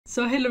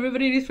So hello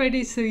everybody, it is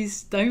Friday, so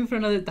it's time for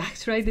another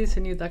DAX Fridays,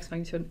 a new DAX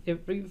function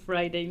every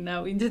Friday.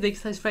 Now in the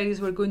DAX Fridays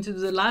we're going to do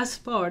the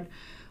last part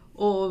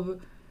of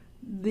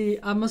the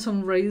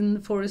Amazon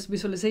rainforest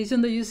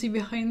visualization that you see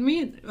behind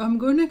me. I'm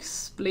going to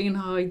explain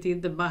how I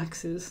did the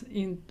maxes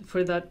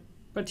for that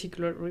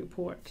particular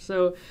report.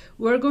 So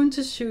we're going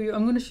to show you,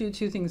 I'm going to show you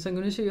two things. I'm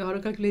going to show you how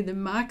to calculate the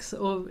max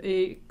of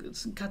a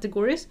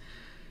categories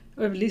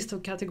or a list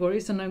of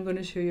categories, and I'm going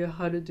to show you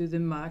how to do the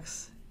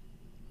max,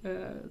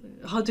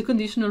 how to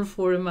conditional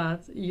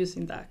format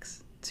using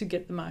DAX to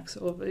get the max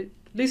of a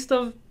list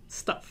of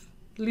stuff,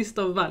 list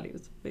of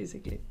values,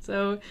 basically.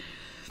 So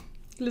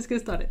let's get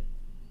started.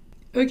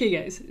 Okay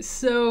guys,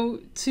 so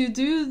to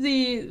do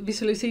the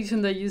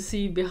visualization that you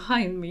see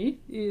behind me,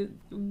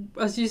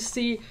 as you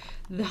see,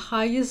 the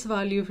highest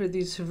value for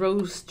this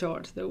rows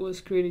chart that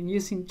was created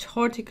using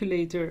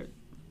charticulator,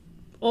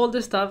 all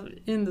the stuff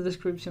in the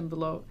description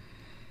below.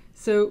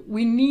 So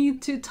we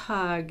need to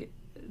tag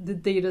the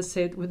data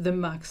set with the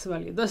max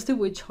value. That's the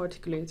way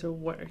charticulator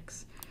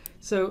works.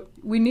 So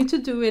we need to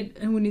do it,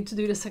 and we need to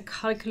do it as a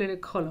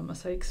calculated column,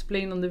 as I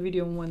explained on the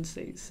video on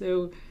Wednesday.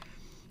 So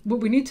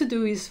what we need to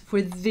do is,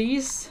 for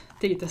this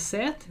data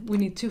set, we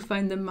need to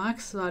find the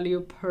max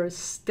value per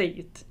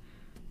state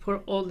for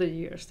all the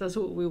years. That's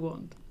what we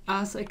want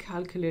as a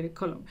calculated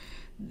column.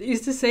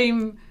 It's the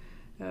same,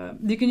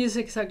 you can use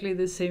exactly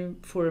the same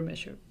for a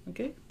measure,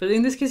 okay? But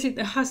in this case, it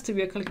has to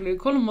be a calculated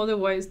column,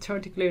 otherwise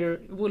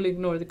charticulator will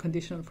ignore the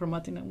conditional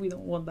formatting, and we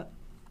don't want that.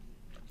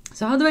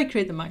 So how do I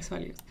create the max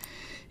values?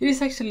 It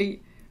is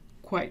actually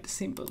quite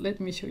simple. Let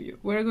me show you.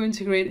 We're going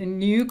to create a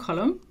new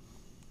column.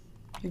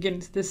 Again,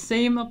 it's the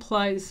same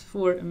applies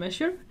for a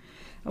measure,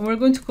 and we're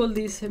going to call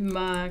this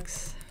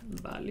max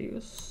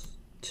values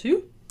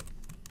 2.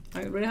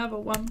 I already have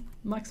a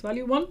max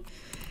value 1.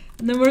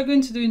 And then we're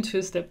going to do in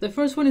two steps. The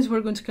first one is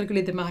we're going to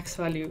calculate the max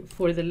value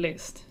for the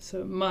list.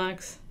 So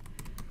max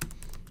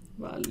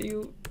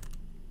value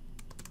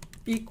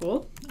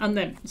equal, and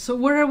then, so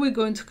where are we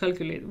going to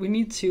calculate? We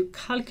need to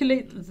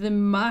calculate the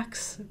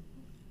max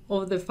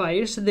of the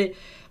fires, the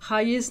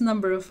highest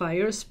number of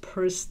fires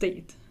per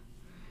state.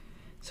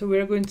 So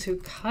we're going to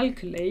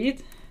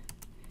calculate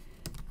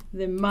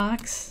the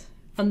max,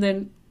 and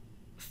then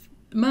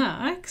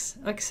max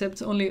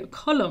accepts only a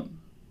column.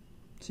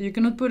 So you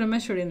cannot put a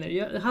measure in there.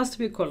 It has to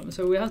be a column.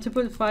 So we have to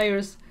put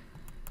fires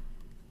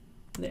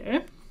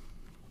there.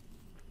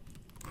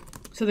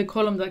 So the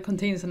column that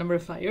contains the number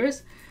of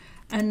fires.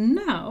 And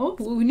now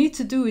what we need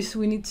to do is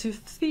we need to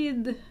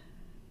feed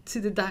to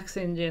the DAX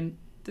engine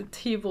the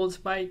tables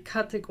by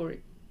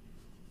category.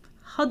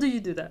 How do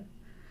you do that?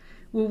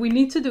 What we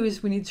need to do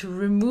is we need to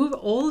remove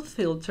all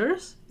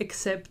filters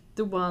except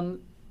the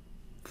one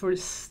for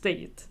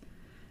state.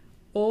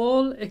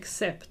 All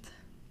except.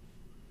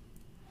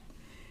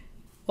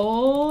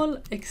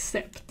 So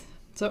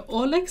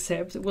all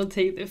except will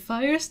take the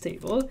fires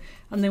table,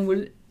 and then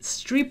we'll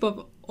strip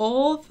off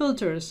all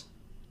filters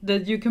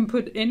that you can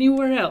put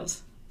anywhere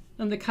else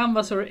on the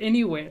canvas or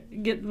anywhere.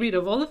 Get rid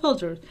of all the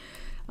filters,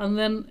 and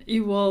then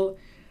it will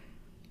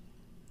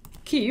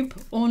keep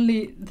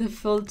only the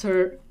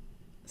filter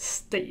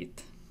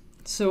state.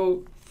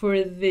 So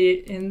for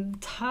the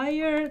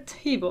entire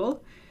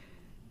table,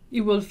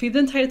 it will feed the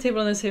entire table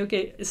and then say,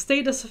 okay,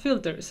 state as a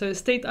filter. So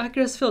state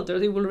accuracy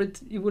filter,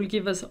 it will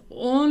give us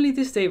only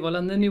this table,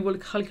 and then it will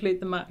calculate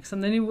the max,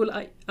 and then it will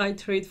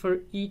iterate for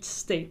each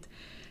state.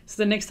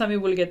 So the next time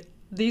it will get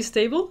this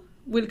table,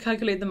 we'll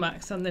calculate the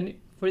max, and then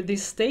for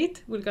this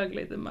state, we'll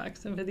calculate the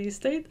max, and for this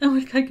state, and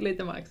we'll calculate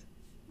the max.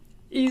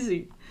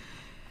 Easy.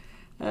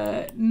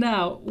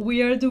 Now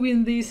we are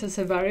doing this as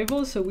a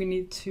variable, so we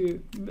need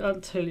to,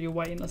 I'll tell you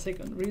why in a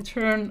second,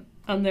 return,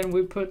 and then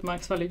we put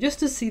max value just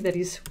to see that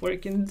it's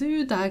working.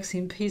 Do DAX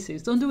in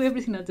pieces. Don't do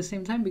everything at the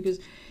same time, because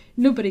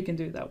nobody can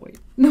do it that way.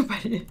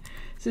 Nobody.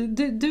 So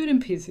do it in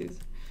pieces.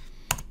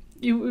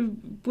 It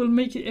will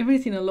make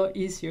everything a lot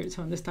easier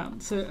to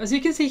understand. So as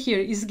you can see here,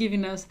 it's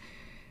giving us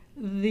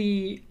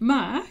the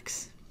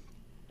max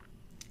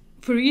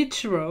for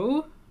each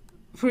row,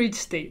 for each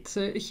state.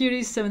 So here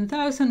is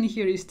 7,000,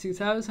 here is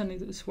 2,000.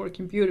 It is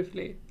working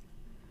beautifully.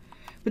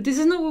 But this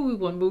is not what we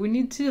want. What we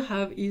need to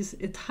have is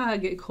a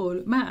tag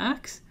called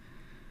max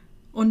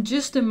on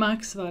just the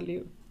max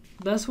value.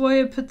 That's why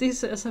I put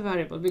this as a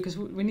variable, because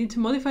we need to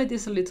modify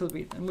this a little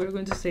bit. And we're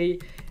going to say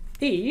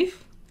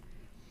if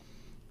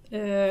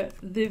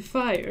the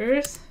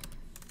fires,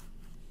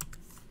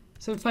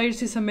 so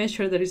fires is a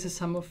measure that is a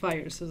sum of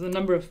fires, so the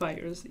number of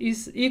fires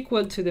is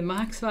equal to the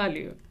max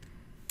value.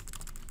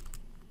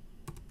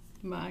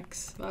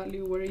 Max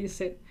value, where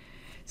is it?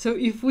 So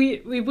if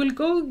we will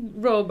go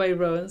row by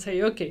row and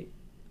say, okay,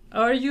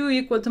 are you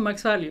equal to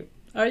max value?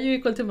 Are you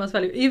equal to max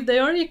value? If they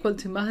are equal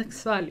to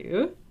max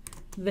value,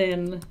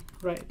 then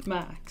write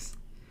max.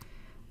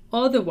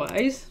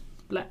 Otherwise,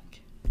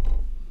 blank.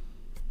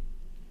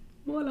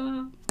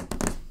 Voila.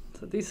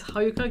 So this is how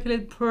you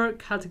calculate per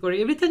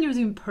category. Every time you're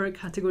doing per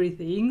category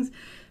things,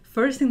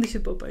 first thing that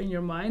should pop in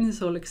your mind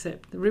is all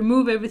except.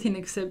 Remove everything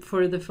except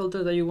for the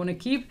filter that you want to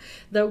keep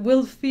that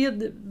will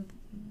feed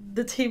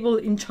the table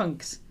in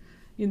chunks.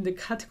 in the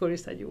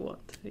categories that you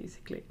want,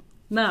 basically.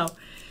 Now,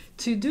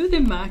 to do the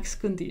max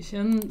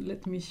condition,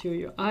 let me show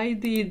you. I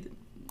did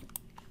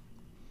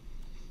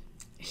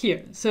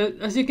here. So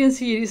as you can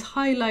see, it is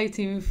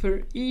highlighting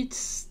for each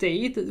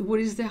state what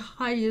is the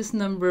highest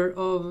number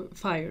of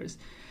fires.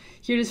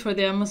 Here is for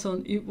the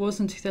Amazon, it was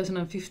in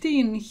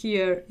 2015.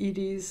 Here it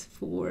is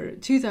for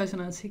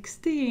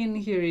 2016.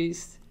 Here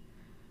is,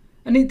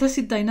 and it does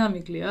it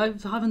dynamically. I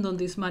haven't done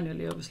this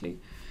manually, obviously.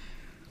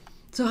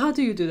 So how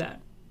do you do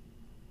that?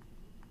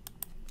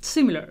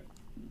 Similar,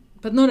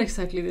 but not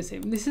exactly the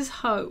same. This is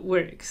how it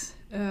works.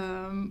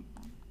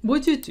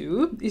 What you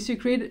do is you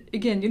create,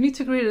 again, you need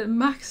to create a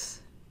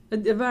max, a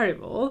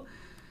variable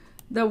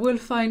that will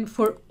find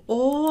for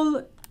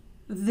all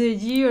the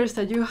years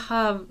that you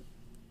have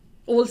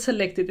all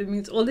selected. It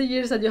means all the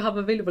years that you have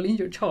available in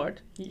your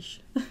chart,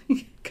 ish,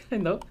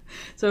 kind of.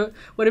 So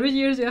whatever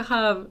years you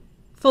have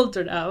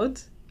filtered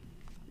out,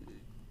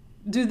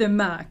 do the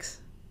max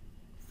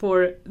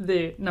for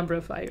the number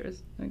of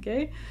fires,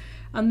 okay?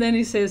 And then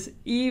it says,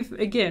 if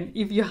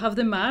you have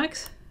the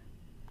max,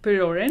 put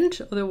it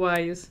orange,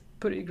 otherwise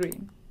put it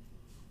green.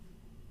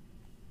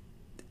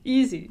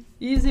 Easy,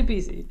 easy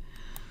peasy.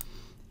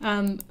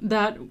 And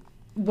that,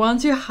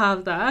 once you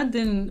have that,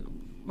 then,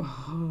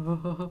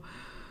 oh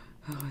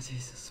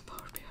Jesus, Power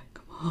BI,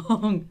 come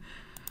on.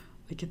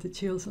 I get the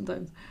chills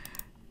sometimes.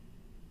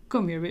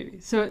 Come here, baby.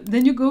 So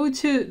then you go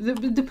to,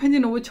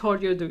 depending on which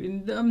chart you're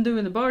doing. I'm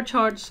doing the bar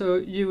chart, so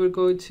you will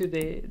go to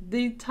the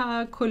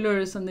data,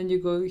 colors, and then you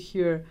go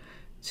here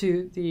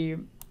to the,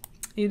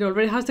 it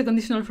already has the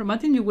conditional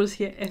formatting. You will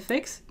see a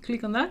FX,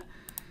 click on that.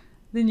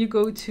 Then you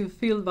go to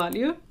field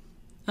value,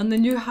 and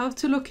then you have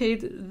to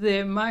locate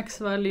the max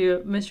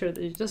value measure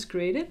that you just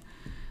created.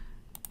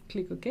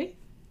 Click OK,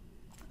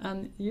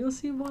 and you'll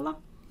see, voila.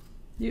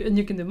 And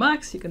you can do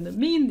max, you can do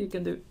mean, you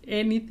can do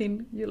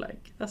anything you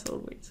like, as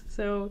always.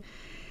 So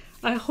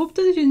I hope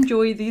that you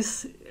enjoy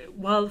this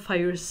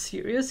wildfire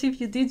series.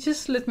 If you did,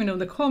 just let me know in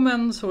the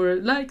comments or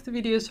like the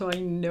video so I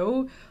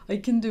know I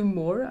can do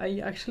more. I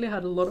actually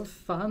had a lot of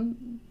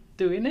fun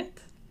doing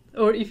it.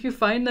 Or if you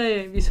find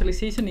a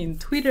visualization in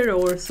Twitter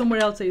or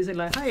somewhere else that you say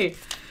like, hey,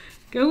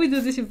 can we do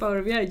this in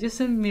Power BI? Just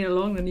send me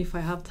along, and if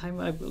I have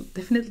time, I will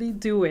definitely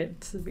do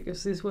it,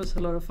 because this was a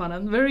lot of fun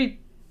and very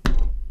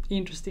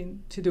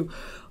interesting to do.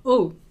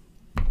 Oh,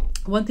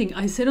 one thing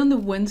I said on the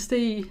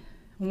Wednesday's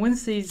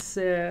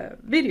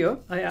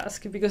video, I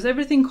asked, because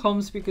everything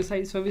comes because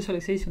I saw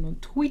visualization on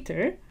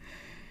Twitter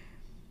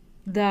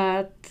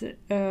that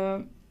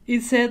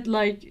it said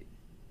like,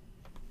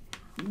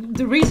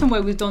 the reason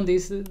why we've done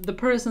this, the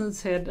person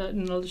said,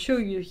 and I'll show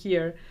you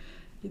here,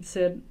 it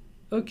said,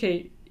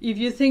 okay, if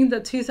you think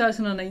that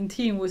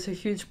 2019 was a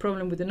huge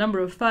problem with the number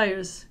of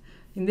fires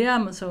in the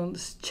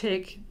Amazons,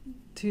 check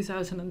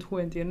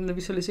 2020. And the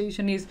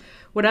visualization is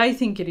what I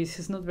think it is.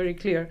 It's not very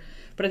clear,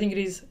 but I think it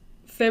is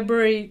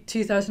February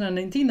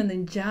 2019 and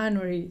then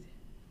January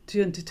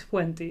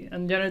 2020.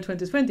 And January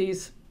 2020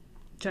 is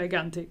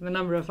gigantic. The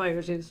number of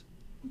fires is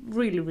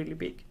really, really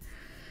big.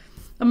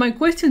 And my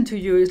question to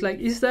you is like,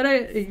 is that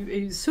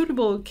a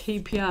suitable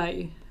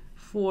KPI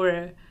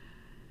for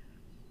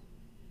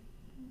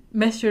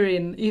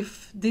measuring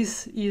if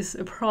this is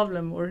a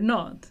problem or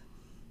not?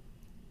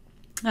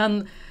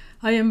 And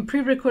I am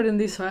pre-recording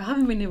this, so I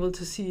haven't been able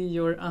to see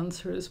your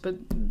answers, but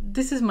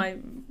this is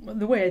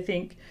the way I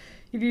think.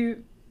 If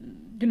you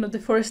know,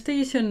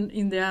 deforestation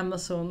in the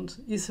Amazon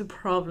is a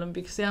problem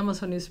because the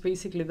Amazon is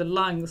basically the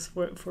lungs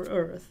for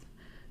Earth.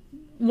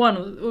 One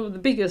of the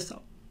biggest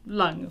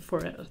lung for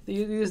Earth.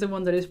 It is the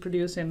one that is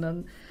producing,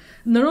 and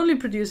not only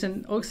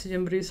producing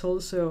oxygen, but it's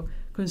also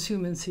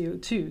consuming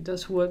CO2.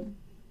 That's what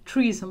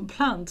trees and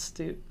plants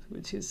do,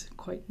 which is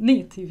quite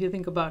neat if you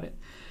think about it.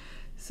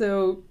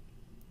 So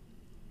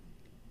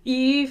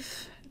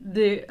if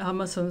the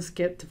Amazons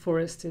get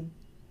deforested,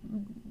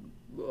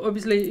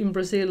 obviously in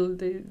Brazil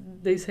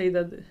they say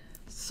that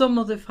some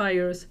of the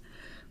fires,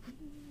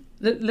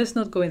 let's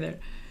not go in there.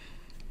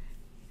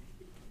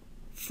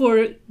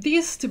 For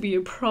this to be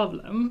a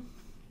problem,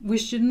 we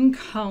shouldn't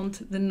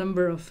count the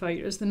number of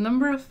fires. The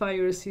number of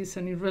fires is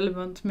an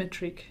irrelevant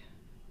metric.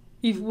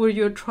 If what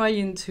you're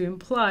trying to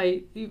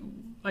imply,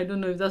 I don't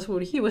know if that's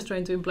what he was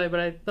trying to imply, but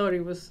I thought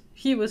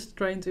he was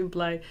trying to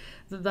imply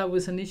that that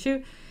was an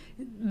issue.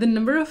 The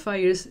number of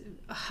fires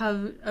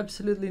have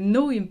absolutely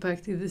no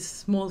impact if it's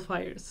small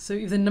fires. So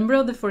if the number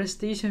of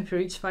deforestation for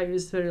each fire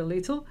is very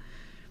little,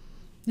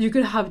 you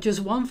could have just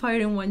one fire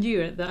in 1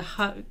 year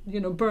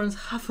that burns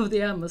half of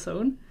the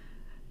Amazon,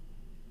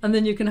 and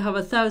then you can have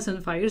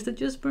 1,000 fires that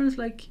just burns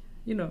like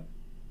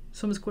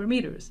some square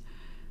meters.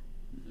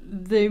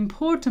 The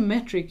important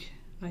metric,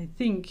 I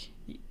think,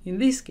 in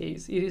this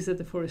case, it is the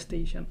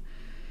deforestation.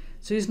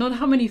 So it's not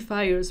how many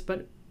fires,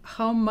 but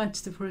how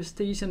much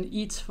deforestation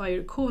each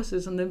fire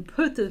causes, and then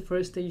put the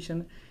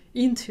deforestation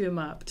into a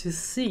map to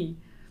see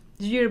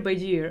year by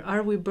year,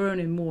 are we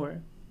burning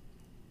more?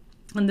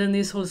 And then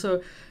this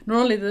also, not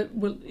only that,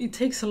 well, it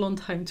takes a long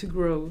time to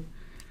grow,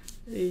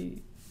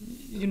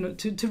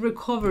 to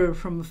recover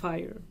from a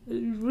fire, a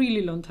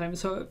really long time.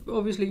 So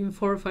obviously in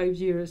 4 or 5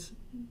 years,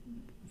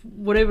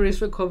 whatever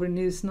is recovering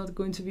is not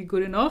going to be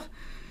good enough.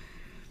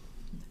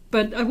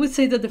 But I would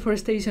say that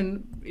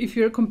deforestation, if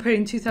you're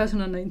comparing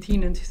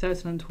 2019 and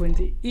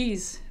 2020,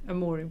 is a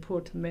more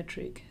important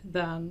metric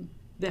than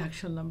the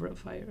actual number of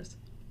fires.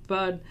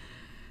 But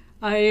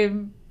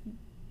I'm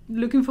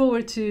looking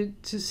forward to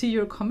see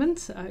your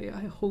comments.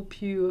 I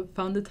hope you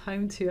found the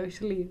time to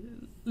actually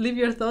leave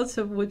your thoughts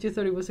of what you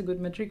thought it was a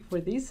good metric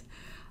for this.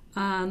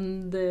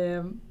 And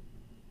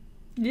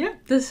yeah,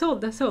 that's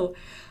all.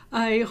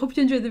 I hope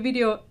you enjoyed the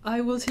video.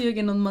 I will see you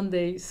again on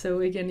Monday.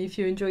 So again, if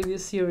you enjoyed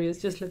this series,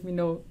 just let me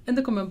know in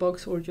the comment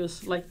box or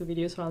just like the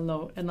video so I'll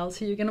know. And I'll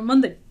see you again on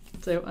Monday.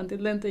 So until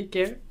then, take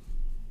care.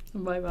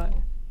 Bye bye.